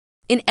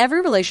In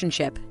every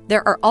relationship,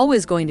 there are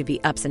always going to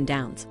be ups and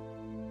downs.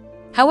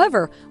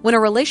 However, when a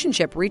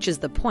relationship reaches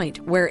the point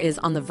where it is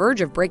on the verge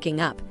of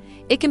breaking up,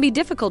 it can be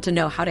difficult to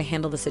know how to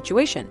handle the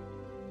situation.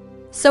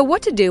 So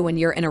what to do when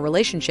you're in a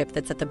relationship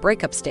that's at the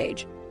breakup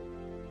stage?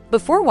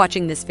 Before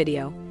watching this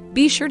video,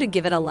 be sure to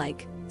give it a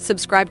like,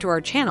 subscribe to our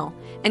channel,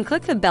 and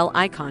click the bell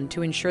icon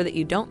to ensure that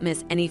you don't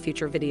miss any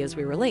future videos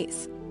we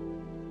release.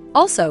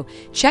 Also,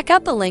 check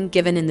out the link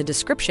given in the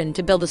description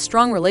to build a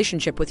strong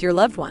relationship with your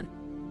loved one.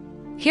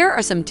 Here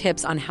are some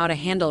tips on how to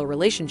handle a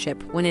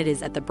relationship when it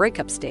is at the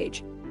breakup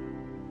stage.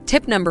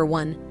 Tip number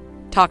 1.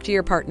 Talk to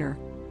your partner.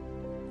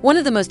 One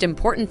of the most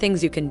important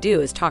things you can do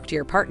is talk to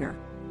your partner.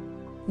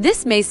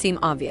 This may seem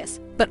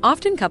obvious, but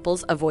often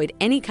couples avoid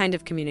any kind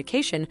of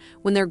communication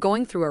when they're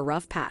going through a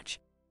rough patch.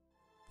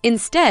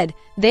 Instead,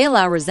 they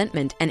allow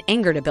resentment and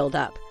anger to build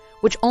up,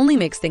 which only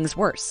makes things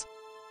worse.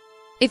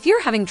 If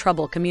you're having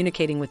trouble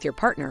communicating with your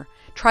partner,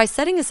 try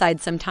setting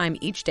aside some time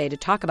each day to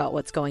talk about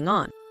what's going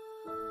on.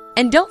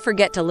 And don't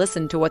forget to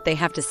listen to what they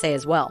have to say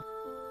as well.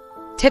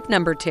 Tip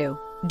number 2.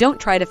 Don't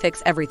try to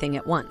fix everything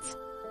at once.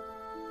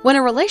 When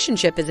a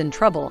relationship is in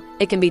trouble,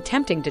 it can be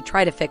tempting to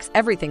try to fix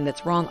everything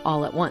that's wrong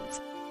all at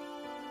once.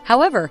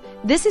 However,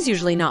 this is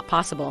usually not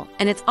possible,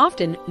 and it's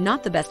often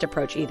not the best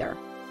approach either.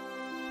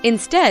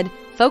 Instead,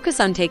 focus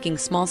on taking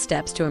small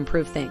steps to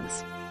improve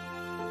things.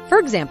 For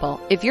example,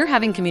 if you're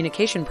having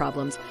communication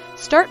problems,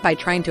 start by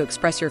trying to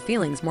express your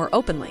feelings more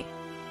openly.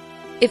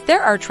 If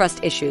there are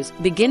trust issues,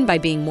 begin by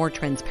being more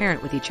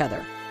transparent with each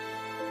other.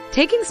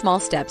 Taking small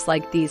steps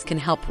like these can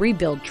help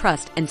rebuild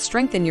trust and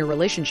strengthen your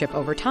relationship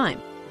over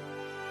time.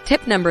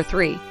 Tip number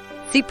 3.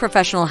 Seek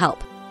professional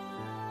help.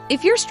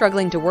 If you're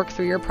struggling to work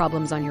through your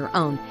problems on your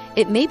own,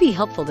 it may be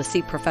helpful to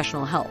seek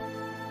professional help.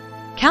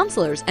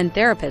 Counselors and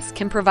therapists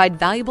can provide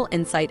valuable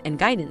insight and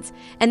guidance,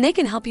 and they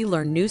can help you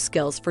learn new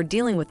skills for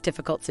dealing with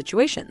difficult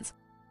situations.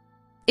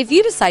 If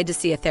you decide to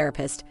see a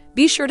therapist,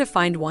 be sure to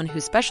find one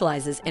who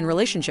specializes in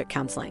relationship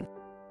counseling.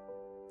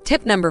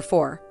 Tip number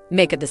 4.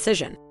 Make a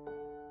decision.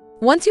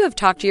 Once you have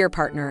talked to your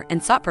partner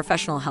and sought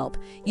professional help,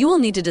 you will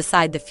need to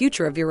decide the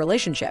future of your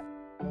relationship.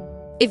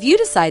 If you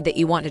decide that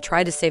you want to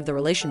try to save the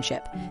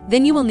relationship,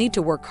 then you will need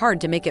to work hard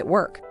to make it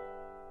work.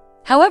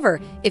 However,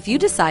 if you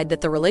decide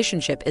that the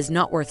relationship is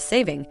not worth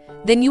saving,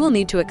 then you will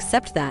need to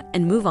accept that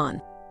and move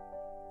on.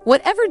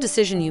 Whatever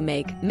decision you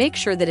make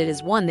sure that it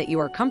is one that you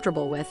are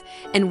comfortable with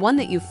and one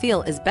that you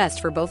feel is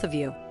best for both of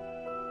you.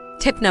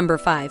 Tip number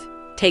 5.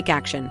 Take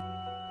action.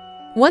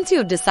 Once you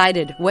have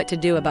decided what to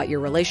do about your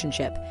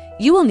relationship,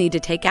 you will need to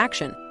take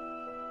action.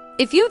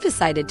 If you have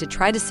decided to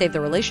try to save the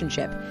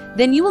relationship,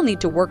 then you will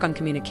need to work on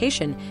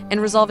communication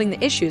and resolving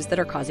the issues that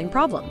are causing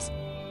problems.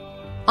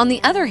 On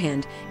the other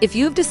hand, if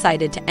you have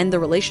decided to end the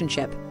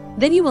relationship,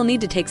 then you will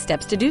need to take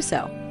steps to do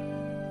so.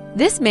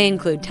 This may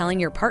include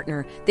telling your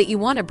partner that you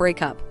want to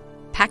break up,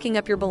 packing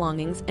up your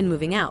belongings, and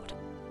moving out.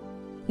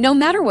 No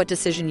matter what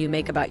decision you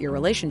make about your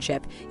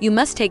relationship, you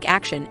must take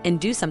action and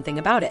do something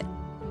about it.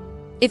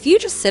 If you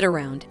just sit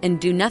around and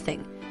do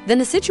nothing, then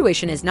the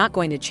situation is not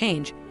going to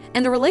change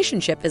and the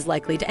relationship is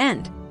likely to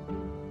end.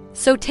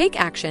 So take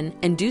action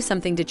and do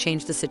something to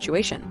change the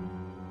situation.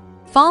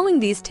 Following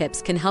these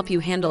tips can help you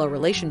handle a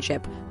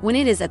relationship when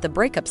it is at the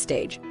breakup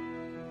stage.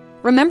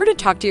 Remember to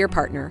talk to your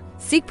partner,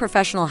 seek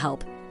professional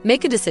help,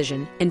 make a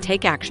decision, and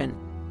take action.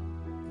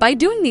 By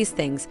doing these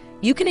things,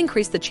 you can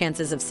increase the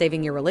chances of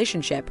saving your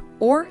relationship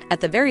or, at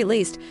the very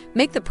least,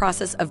 make the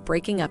process of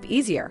breaking up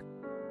easier.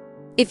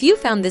 If you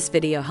found this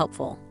video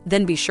helpful,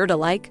 then be sure to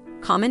like,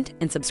 comment,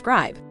 and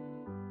subscribe.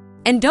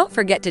 And don't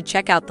forget to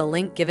check out the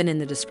link given in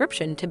the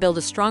description to build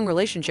a strong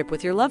relationship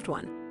with your loved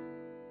one.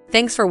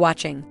 Thanks for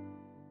watching.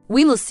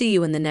 We will see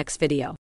you in the next video.